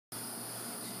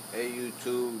Hey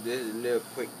YouTube, this is a little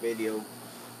quick video.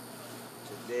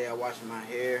 Today I washed my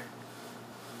hair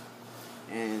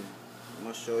and I'm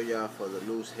gonna show y'all for the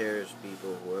loose hairs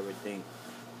people, whoever think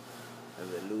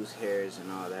of the loose hairs and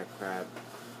all that crap,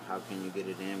 how can you get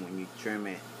it in? When you trim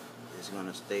it, it's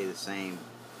gonna stay the same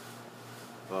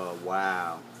for a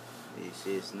while. You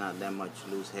see, it's not that much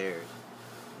loose hairs.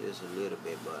 Just a little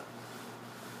bit, but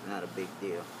not a big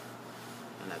deal.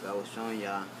 And like I was showing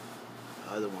y'all,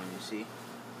 the other one, you see,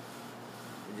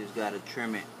 you just gotta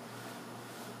trim it.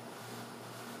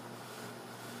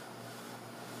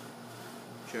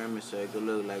 Trim it so it could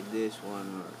look like this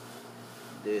one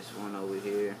or this one over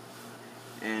here.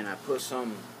 And I put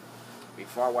some,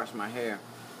 before I wash my hair,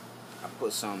 I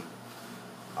put some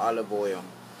olive oil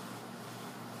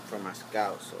for my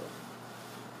scalp so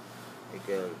it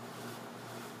could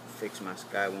fix my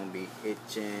scalp, won't be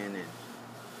itching, and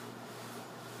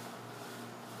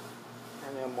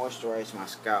it'll moisturize my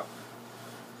scalp.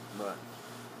 But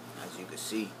as you can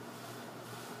see,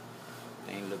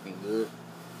 thing looking good.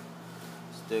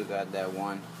 Still got that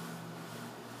one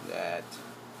that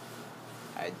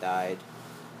I dyed.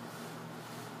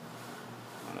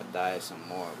 I'm gonna dye it some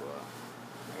more, but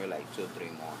maybe like 2 or 3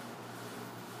 more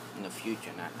in the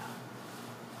future, not now.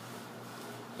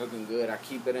 Looking good. I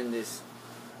keep it in this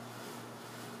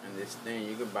thing.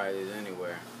 You can buy this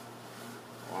anywhere,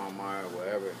 Walmart or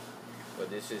wherever, but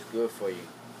this is good for you,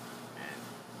 and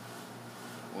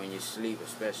when you sleep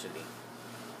especially.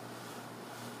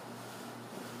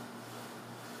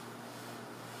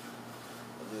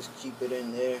 Just keep it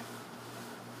in there.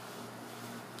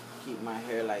 Keep my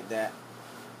hair like that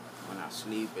when I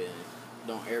sleep, and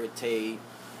don't irritate.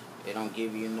 It don't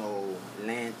give you no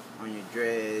length on your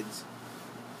dreads,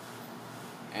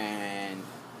 and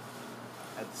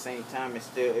at the same time,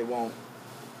 it won't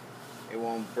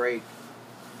break.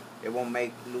 It won't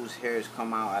make loose hairs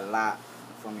come out a lot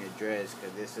from your dreads,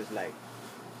 because this is like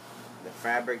the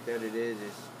fabric that it is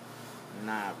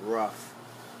not rough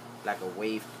like a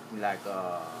wave, like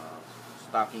a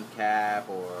stocking cap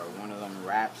or one of them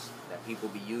wraps that people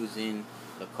be using,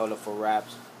 the colorful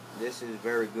wraps. This is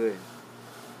very good.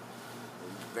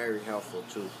 It's very helpful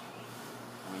too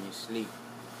when you sleep.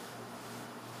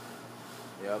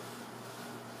 Yep.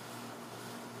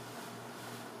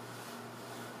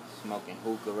 Smoking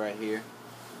hookah right here.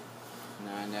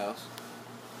 Nothing else.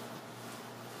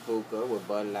 Hookah with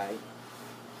Bud Light.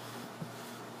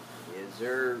 Yes,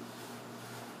 sir.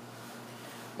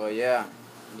 But yeah,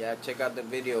 check out the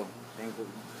video.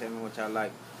 Tell me what y'all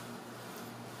like,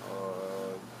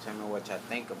 or tell me what y'all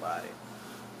think about it.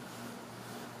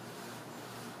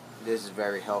 This is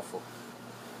very helpful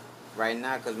right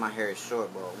now because my hair is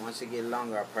short, but once it get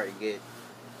longer, I'll probably get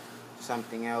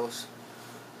something else.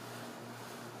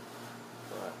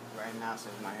 But right now,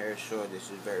 since my hair is short, this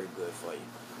is very good for you.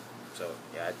 So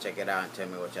yeah, check it out and tell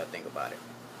me what y'all think about it.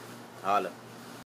 Holla.